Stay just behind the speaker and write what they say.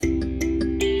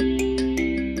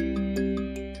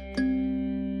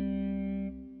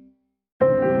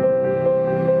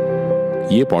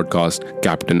ये podcast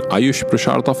captain Ayush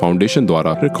प्रसारता foundation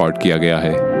द्वारा record किया गया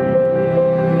है।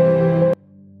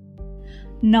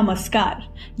 नमस्कार,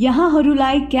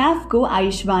 यहाँहरूलाई क्याफको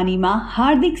आयुषवाणीमा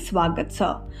हार्दिक स्वागत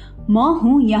छ। म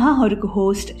हुँ यहाँहरूको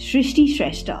होस्ट सृष्टि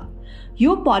श्रेष्ठ।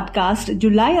 यो पडकास्ट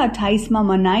जुलाई 28 मा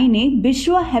मनाइने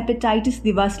विश्व हेपेटाइटिस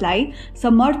दिवसलाई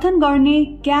समर्थन गर्ने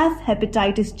क्याफ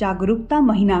हेपेटाइटिस जागरूकता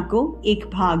महिनाको एक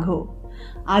भाग हो।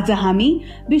 आज हामी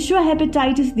विश्व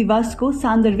हेपेटाइटिस दिवसको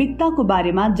सान्दर्भिकताको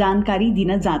बारेमा जानकारी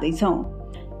दिन जाँदैछौँ।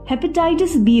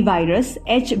 हेपेटाइटिस बी भाइरस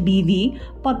HBV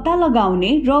पत्ता लगाउने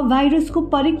र भाइरसको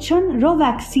परीक्षण र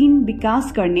भ्याक्सिन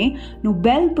विकास गर्ने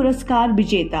नोबेल पुरस्कार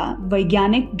विजेता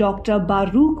वैज्ञानिक डाक्टर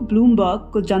बारुक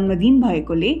ब्लुमबर्गको जन्मदिन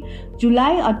भएकोले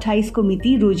जुलाई 28 को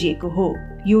मिति रोजिएको हो।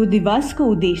 यो दिवसको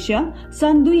उद्देश्य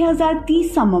सन्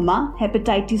 2030 सम्ममा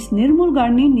हेपेटाइटिस निर्मूल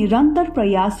गर्ने निरन्तर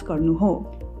प्रयास गर्नु हो।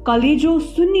 कलेजो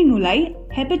सुन्निनुलाई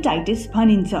हेपेटाइटिस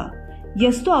भनिन्छ।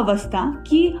 यस्तो अवस्था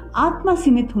कि आत्मा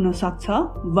सीमित हुन सक्छ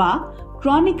वा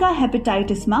क्रोनिक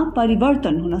हेपेटाइटिसमा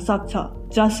परिवर्तन हुन सक्छ,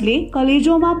 जसले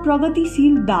कलेजोमा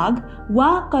प्रगतिशील दाग वा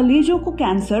कलेजोको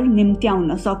क्यान्सर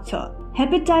निम्त्याउन सक्छ।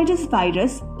 हेपेटाइटिस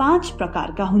भाइरस 5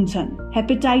 प्रकारका हुन्छन्।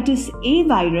 Hepatitis A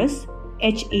virus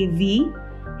HAV,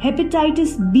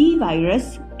 hepatitis B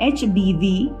virus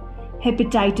HBV,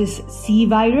 hepatitis C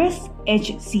virus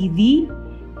HCV,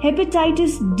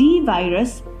 hepatitis D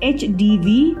virus HDV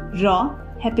र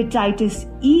हेपेटाइटिस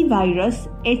ई भाइरस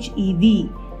HEV।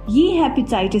 यी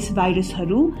हेपेटाइटिस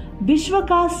भाइरसहरू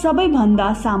विश्वका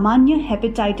सबैभन्दा सामान्य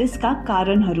हेपेटाइटिसका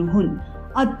कारणहरू हुन्।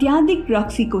 अत्याधिक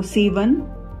रक्सीको सेवन,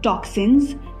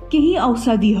 टोक्सिन्स, केही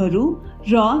औषधिहरू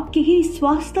र केही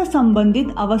स्वास्थ्य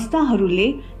सम्बन्धित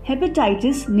अवस्थाहरूले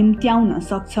हेपेटाइटिस निम्त्याउन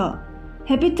सक्छ।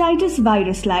 हेपेटाइटिस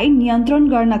भाइरसलाई नियन्त्रण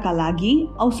गर्नका लागि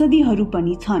औषधिहरू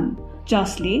पनि छन्,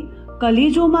 जसले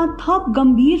कलेजोमा थप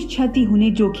गम्भीर क्षति हुने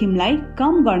जोखिमलाई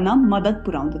कम गर्न मद्दत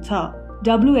पुर्याउँदछ।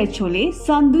 WHO ले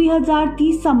सन्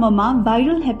 2030 सम्ममा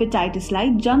भाइरल हेपेटाइटिसलाई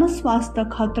जनस्वास्थ्य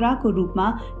खतराको रूपमा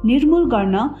निर्मूल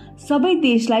गर्न सबै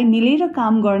देशलाई मिलेर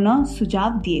काम गर्न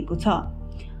सुझाव दिएको छ।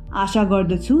 आशा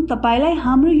गर्दछु तपाईलाई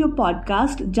हाम्रो यो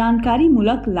पडकास्ट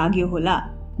जानकारीमूलक लाग्यो होला।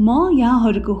 म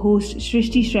यहाँहरूको होस्ट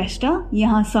सृष्टि श्रेष्ठ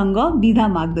यहाँसँग बिदा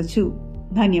माग्दछु।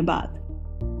 धन्यवाद।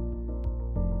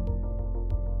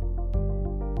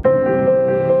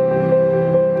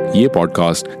 ये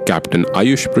पॉडकास्ट कैप्टन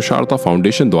आयुष प्रसारता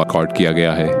फाउंडेशन द्वारा रिकॉर्ड किया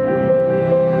गया है।